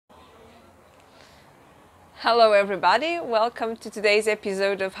Hello everybody, welcome to today's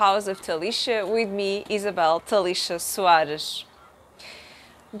episode of House of Tallysha with me, Isabel Tallysha-Soares.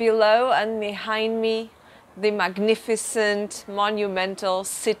 Below and behind me, the magnificent, monumental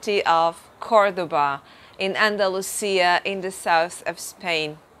city of Córdoba in Andalusia in the south of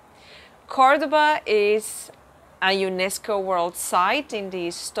Spain. Córdoba is a UNESCO World Site in the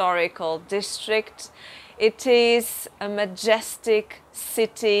historical district. It is a majestic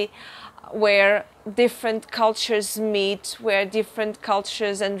city where different cultures meet, where different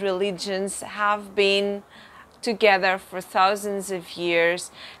cultures and religions have been together for thousands of years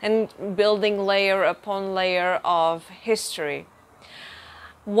and building layer upon layer of history.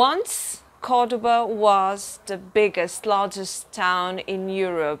 Once Córdoba was the biggest, largest town in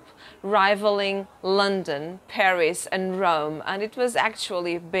Europe, rivaling London, Paris and Rome, and it was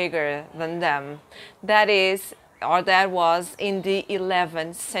actually bigger than them. That was in the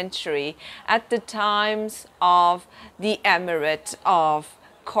 11th century, at the times of the Emirate of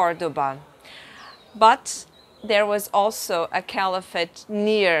Córdoba. But there was also a caliphate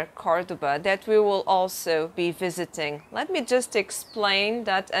near Córdoba that we will also be visiting. Let me just explain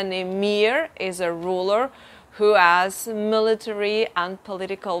that an emir is a ruler who has military and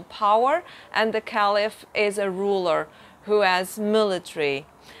political power, and the caliph is a ruler who has military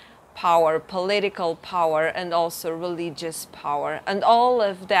power, political power, and also religious power. And all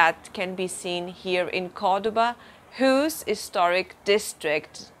of that can be seen here in Córdoba, whose historic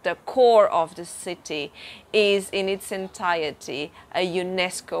district, the core of the city, is in its entirety a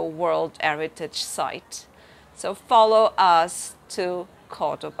UNESCO World Heritage Site. So follow us to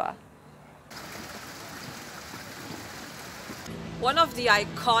Córdoba. One of the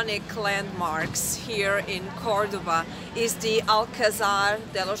iconic landmarks here in Córdoba is the Alcázar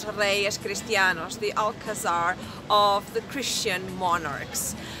de los Reyes Cristianos, the Alcázar of the Christian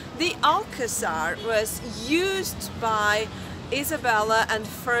monarchs. The Alcázar was used by Isabella and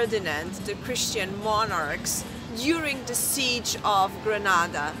Ferdinand, the Christian monarchs, during the siege of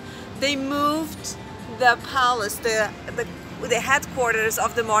Granada. They moved the palace, the headquarters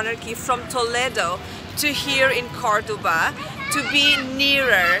of the monarchy, from Toledo to here in Córdoba, to be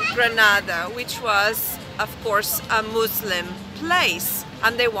nearer Granada, which was, of course, a Muslim place,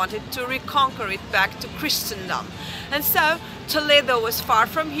 and they wanted to reconquer it back to Christendom. And so Toledo was far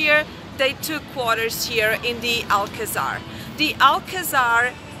from here. They took quarters here in the Alcázar. The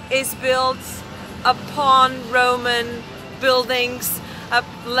Alcázar is built upon Roman buildings,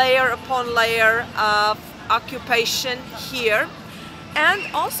 layer upon layer of occupation here. And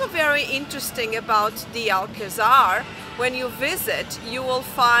also very interesting about the Alcázar, when you visit, you will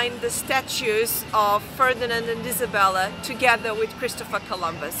find the statues of Ferdinand and Isabella together with Christopher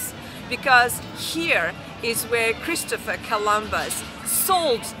Columbus, because here is where Christopher Columbus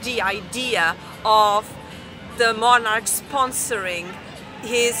sold the idea of the monarch sponsoring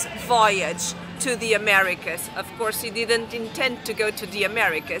his voyage to the Americas. Of course, he didn't intend to go to the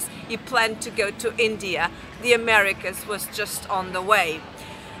Americas. He planned to go to India. The Americas was just on the way.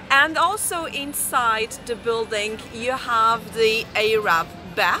 And also inside the building you have the Arab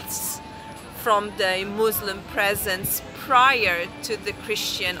baths from the Muslim presence prior to the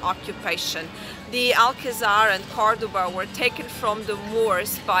Christian occupation. The Alcázar and Córdoba were taken from the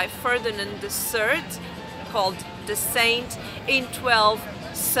Moors by Ferdinand III, called the Saint, in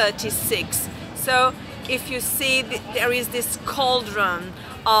 1236. So if you see, there is this cauldron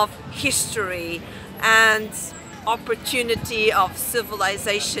of history and opportunity of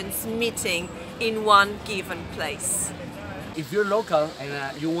civilizations meeting in one given place. If you're local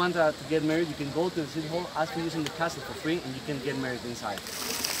and you want to get married, you can go to the city hall, ask for using the castle for free, and you can get married inside.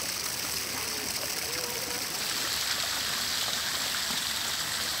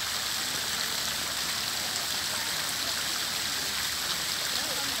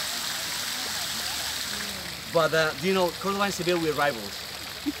 But you know, Córdoba and Seville, we're rivals.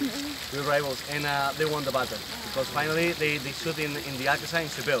 We're rivals, and they won the battle because finally they shoot in the Alcázar in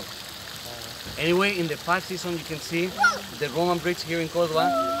Seville. Anyway, in the park season, you can see the Roman bridge here in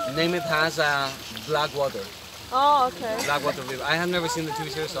Córdoba. Name it has black water. Oh, okay. Black water river. I have never seen the TV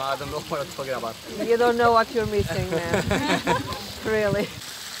series, so I don't know what I'm talking about. You don't know what you're missing, man. Really.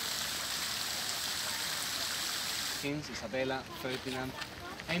 Kings, Isabella, Ferdinand,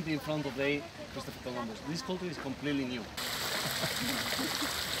 and in front of the Christopher Columbus. This culture is completely new.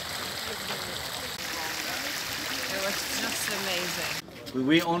 It was just amazing.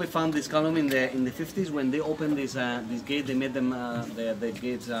 We only found this column in the 50s when they opened this gate. They made them the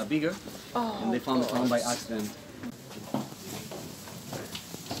gates bigger, and they found the column by accident.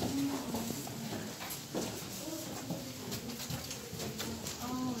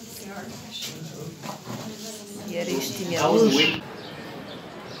 The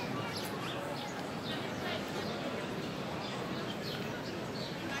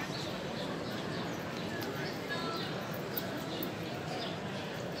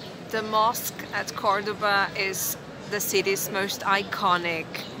mosque at Córdoba is the city's most iconic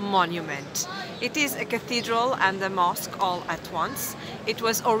monument. It is a cathedral and a mosque all at once. It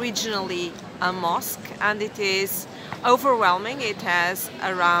was originally a mosque and it is overwhelming. It has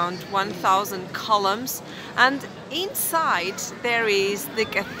around 1,000 columns, and inside there is the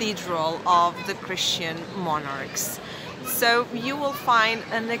cathedral of the Christian monarchs. So you will find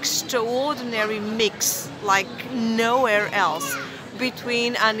an extraordinary mix like nowhere else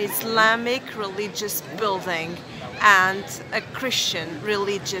between an Islamic religious building and a Christian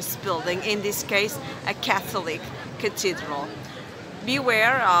religious building, in this case a Catholic cathedral.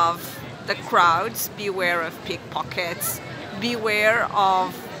 Beware of the crowds, beware of pickpockets, beware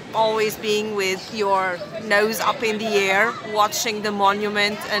of always being with your nose up in the air, watching the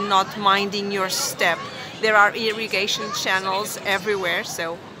monument and not minding your step. There are irrigation channels everywhere,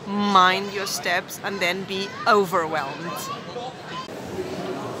 so mind your steps and then be overwhelmed.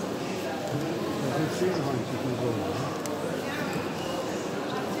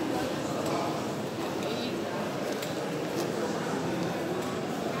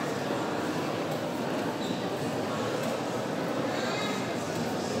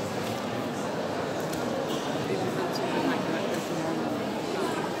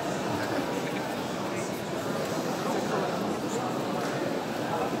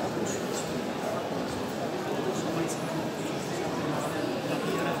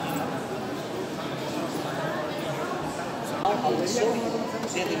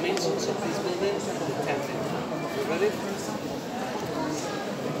 The dimensions of this building and the template. You ready?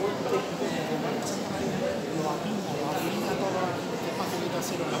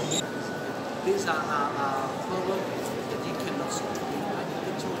 These are problems that you cannot solve.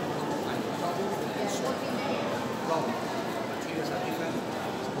 Materials are different.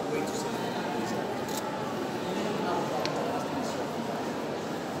 There's no way to solve it.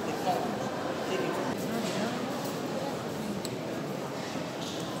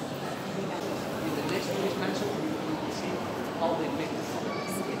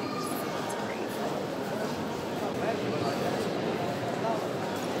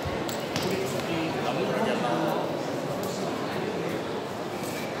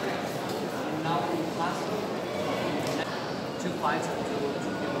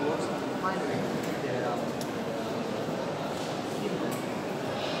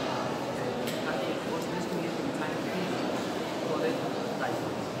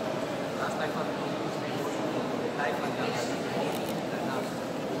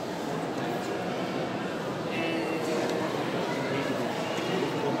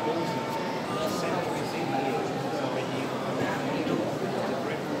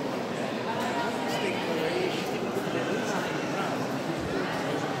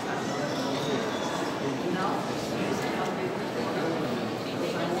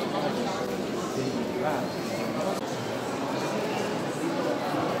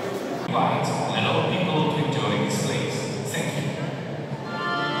 And all people to enjoy this place. Thank you.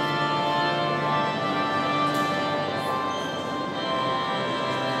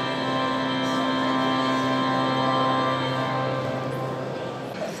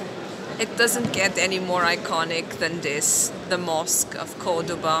 It doesn't get any more iconic than this, the Mosque of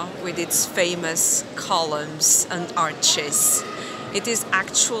Córdoba with its famous columns and arches. It is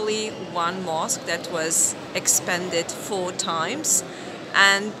actually one mosque that was expanded 4 times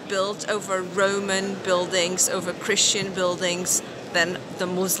and built over Roman buildings, over Christian buildings, then the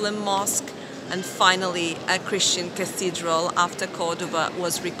Muslim mosque, and finally a Christian cathedral after Córdoba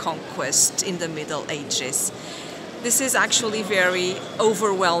was reconquered in the Middle Ages. This is actually very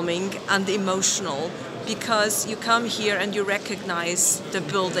overwhelming and emotional because you come here and you recognize the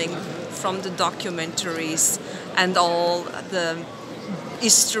building from the documentaries and all the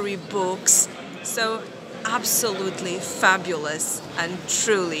history books. So absolutely fabulous and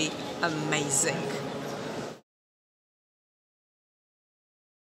truly amazing.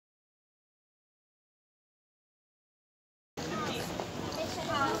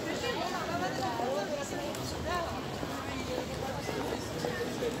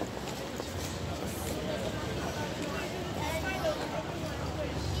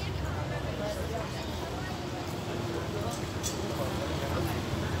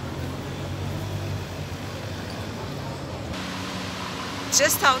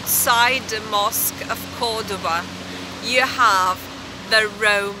 Just outside the Mosque of Córdoba, you have the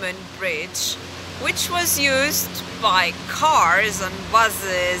Roman bridge, which was used by cars and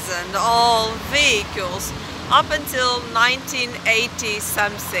buses and all vehicles up until 1980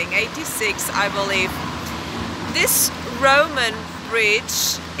 something, 86 I believe. This Roman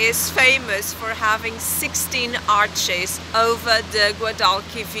bridge is famous for having 16 arches over the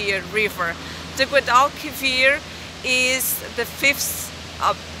Guadalquivir River. The Guadalquivir is the fifth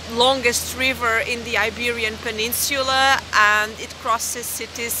longest river in the Iberian Peninsula, and it crosses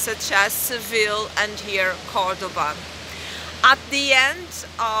cities such as Seville and here Córdoba. At the end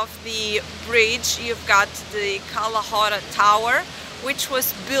of the bridge you've got the Alhambra Tower, which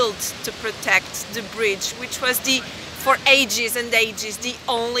was built to protect the bridge, which was for ages and ages the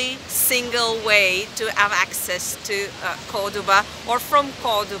only single way to have access to Córdoba, or from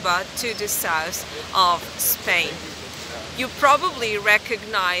Córdoba to the south of Spain. You probably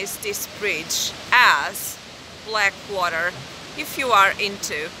recognize this bridge as Blackwater if you are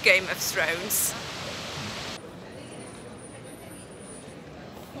into Game of Thrones.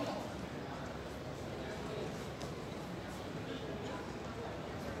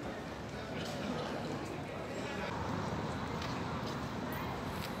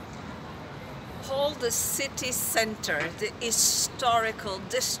 All the city center, the historical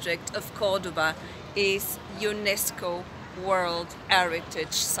district of Córdoba, is UNESCO World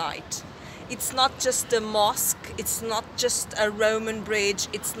Heritage Site. It's not just a mosque, it's not just a Roman bridge,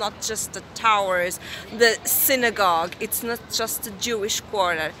 it's not just the towers, the synagogue, it's not just the Jewish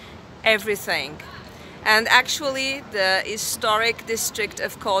quarter, everything. And actually the historic district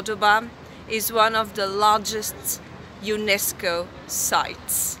of Córdoba is one of the largest UNESCO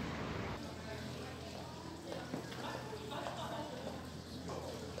sites.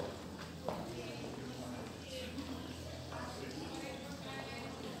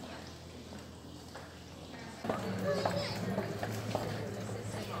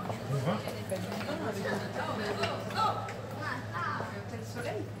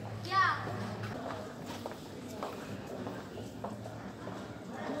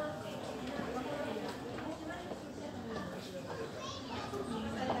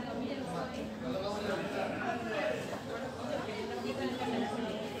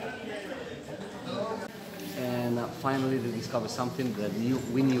 Finally, they discovered something that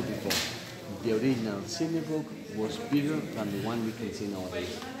we knew before. The original synagogue was bigger than the one we can see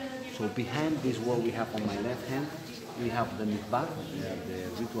nowadays. So behind this wall we have on my left hand, we have the mikvah,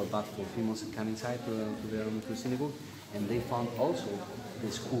 the ritual bath for females that come inside to the Roman synagogue, and they found also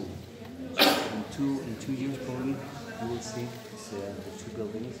the school. So in two years probably you will see the two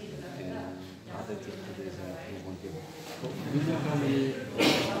buildings added to this one here. So do you know how many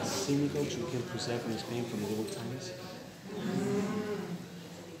synagogues you can preserve in Spain from medieval times?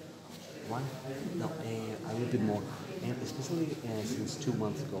 One? No, a little bit more. And especially since 2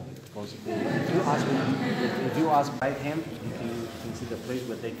 months ago. Because if you ask right hand, you can see the place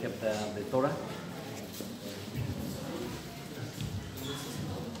where they kept the Torah.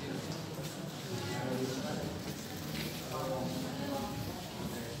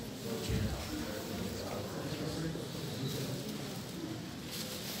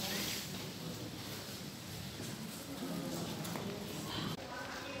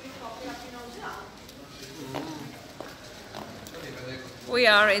 We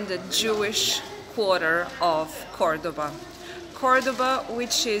are in the Jewish quarter of Córdoba. Córdoba,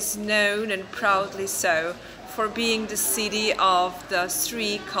 which is known, and proudly so, for being the city of the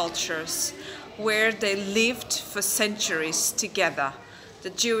three cultures, where they lived for centuries together: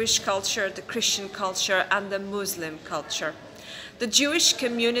 the Jewish culture, the Christian culture, and the Muslim culture. The Jewish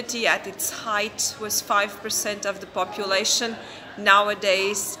community at its height was 5% of the population.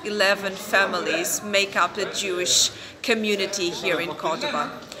 Nowadays, 11 families make up the Jewish community here in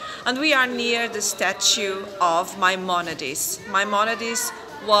Córdoba. And we are near the statue of Maimonides. Maimonides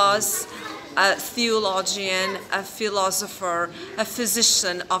was a theologian, a philosopher, a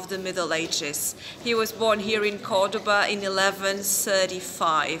physician of the Middle Ages. He was born here in Córdoba in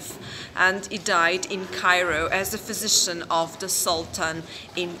 1135, and he died in Cairo as a physician of the Sultan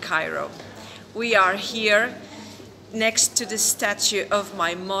in Cairo. We are here next to the statue of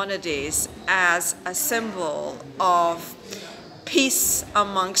Maimonides as a symbol of peace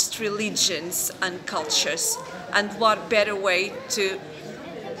amongst religions and cultures. And what better way to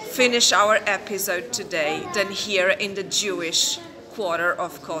finish our episode today than here in the Jewish quarter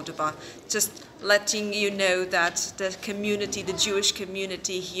of Córdoba. Just letting you know that the community, the Jewish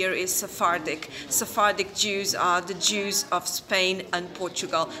community here is Sephardic. Sephardic Jews are the Jews of Spain and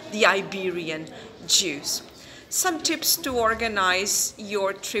Portugal, the Iberian Jews. Some tips to organize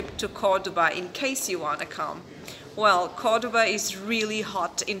your trip to Córdoba in case you want to come. Well, Cordoba is really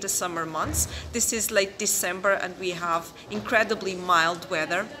hot in the summer months. This is late December and we have incredibly mild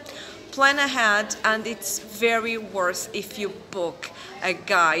weather. Plan ahead, and it's very worth if you book a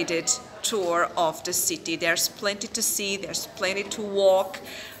guided tour of the city. There's plenty to see, there's plenty to walk,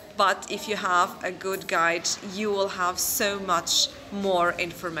 but if you have a good guide, you will have so much more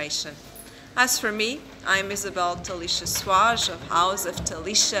information. As for me, I'm Isabel Tallysha-Soares of House of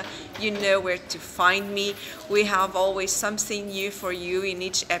Tallysha. You know where to find me. We have always something new for you in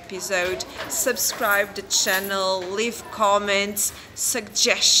each episode. Subscribe the channel, leave comments,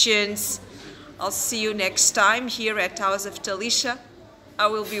 suggestions. I'll see you next time here at House of Tallysha. I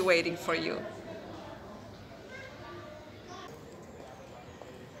will be waiting for you.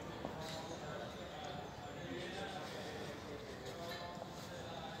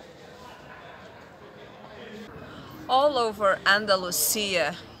 All over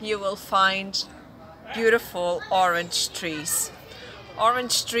Andalusia you will find beautiful orange trees.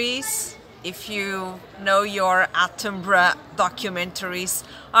 Orange trees, if you know your Attenborough documentaries,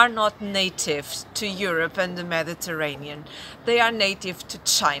 are not native to Europe and the Mediterranean. They are native to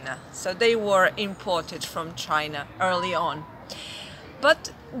China, so they were imported from China early on.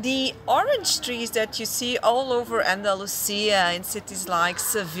 But the orange trees that you see all over Andalusia, in cities like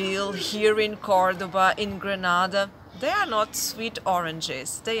Seville, here in Córdoba, in Granada, they are not sweet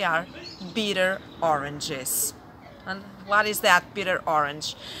oranges, they are bitter oranges. And what is that bitter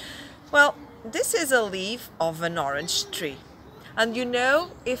orange? Well, this is a leaf of an orange tree. And you know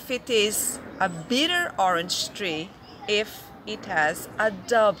if it is a bitter orange tree if it has a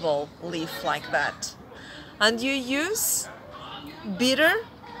double leaf like that. And you use bitter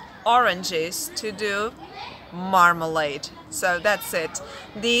oranges to do marmalade. So that's it.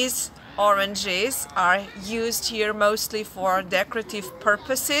 These oranges are used here mostly for decorative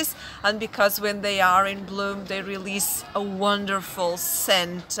purposes, and because when they are in bloom they release a wonderful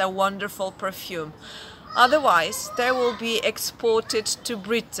scent, a wonderful perfume. Otherwise they will be exported to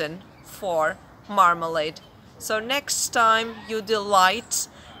Britain for marmalade. So next time you delight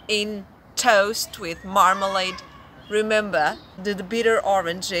in toast with marmalade, remember the bitter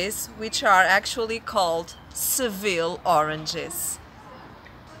oranges, which are actually called Seville oranges.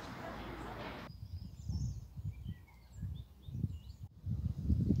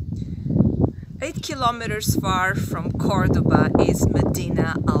 8 kilometers far from Cordoba is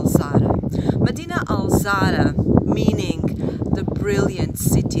Medina al-Zahara. Medina al-Zahara, meaning the brilliant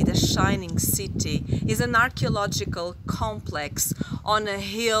city, the shining city, is an archaeological complex on a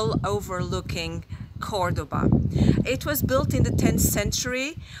hill overlooking Cordoba. It was built in the 10th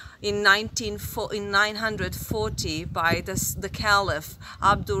century in 940 by the Caliph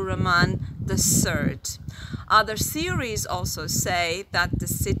Abdul Rahman III. Other theories also say that the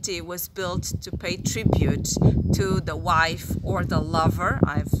city was built to pay tribute to the wife or the lover.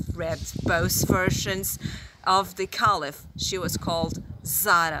 I've read both versions of the Caliph. She was called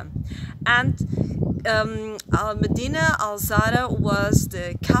Zara. And Medina al-Zahara was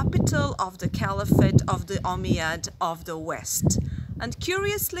the capital of the Caliphate of the Umayyad of the West. And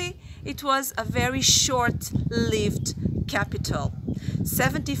curiously, it was a very short-lived capital.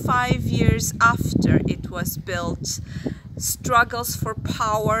 75 years after it was built, struggles for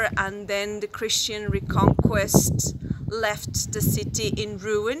power and then the Christian reconquest left the city in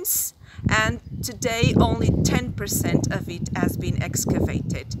ruins, and today only 10% of it has been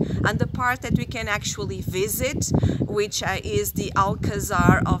excavated. And the part that we can actually visit, which is the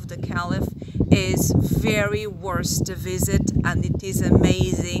Alcazar of the Caliph, is very worth to visit, and it is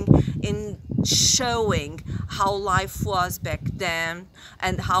amazing in showing how life was back then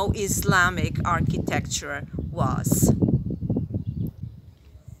and how Islamic architecture was.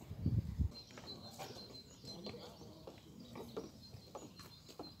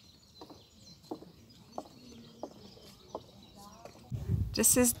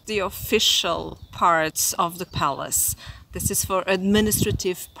 This is the official parts of the palace. This is for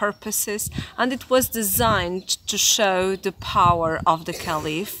administrative purposes, and it was designed to show the power of the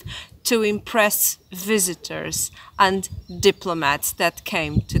Caliph, to impress visitors and diplomats that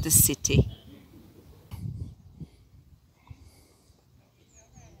came to the city.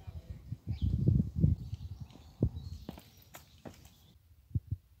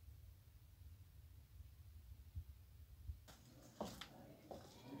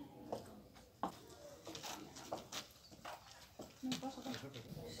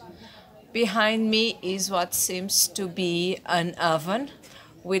 Behind me is what seems to be an oven.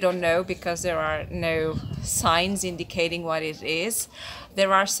 We don't know because there are no signs indicating what it is.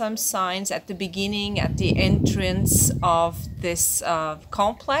 There are some signs at the beginning, at the entrance of this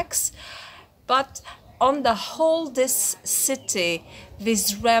complex, but on the whole, this city,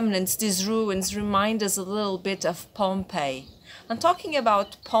 these remnants, these ruins remind us a little bit of Pompeii. And talking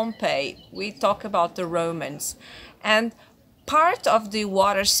about Pompeii, we talk about the Romans. And part of the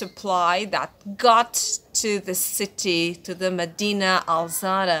water supply that got to the city, to the Medina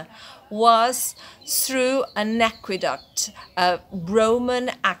al-Zahara, was through an aqueduct, a Roman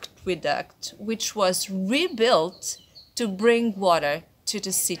aqueduct, which was rebuilt to bring water to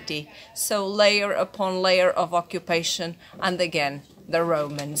the city. So layer upon layer of occupation, and again, the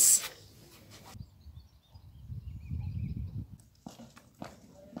Romans.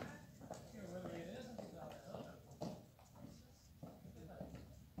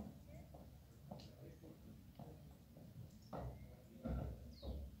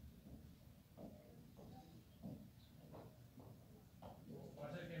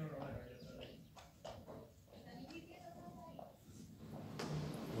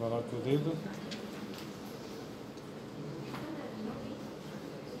 Vai lá com o dedo.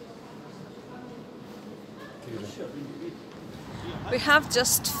 We have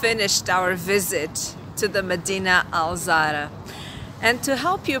just finished our visit to the Medina al-Zahara. And to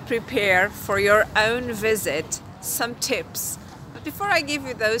help you prepare for your own visit, some tips. But before I give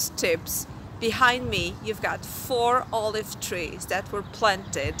you those tips, behind me you've got 4 olive trees that were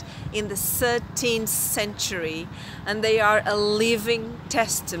planted in the 13th century, and they are a living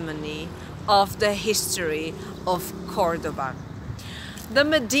testimony of the history of Córdoba. The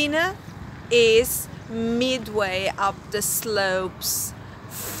Medina is midway up the slopes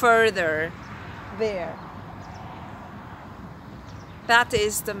further there. That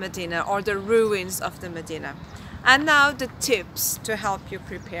is the Medina, or the ruins of the Medina. And now the tips to help you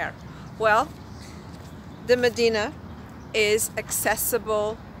prepare. Well, the Medina is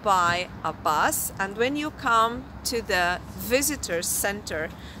accessible by a bus, and when you come to the visitors center,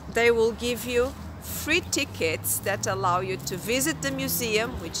 they will give you free tickets that allow you to visit the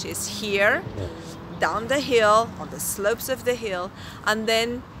museum, which is here down the hill, on the slopes of the hill, and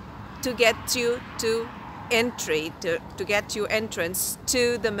then to get you to get you entrance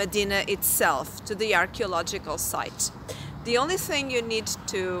to the Medina itself, to the archaeological site. The only thing you need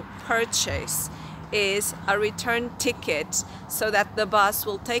to purchase is a return ticket so that the bus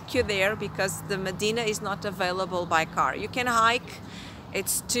will take you there, because the Medina is not available by car. You can hike.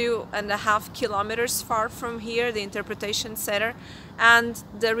 It's 2.5 kilometers far from here, the interpretation center, and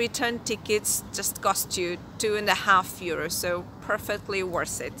the return tickets just cost you 2.5 euros, so perfectly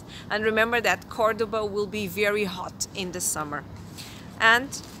worth it. And remember that Córdoba will be very hot in the summer. And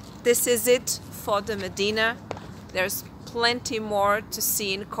this is it for the Medina. There's plenty more to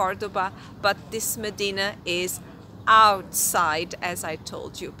see in Córdoba, but this Medina is outside, as I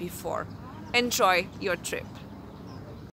told you before. Enjoy your trip.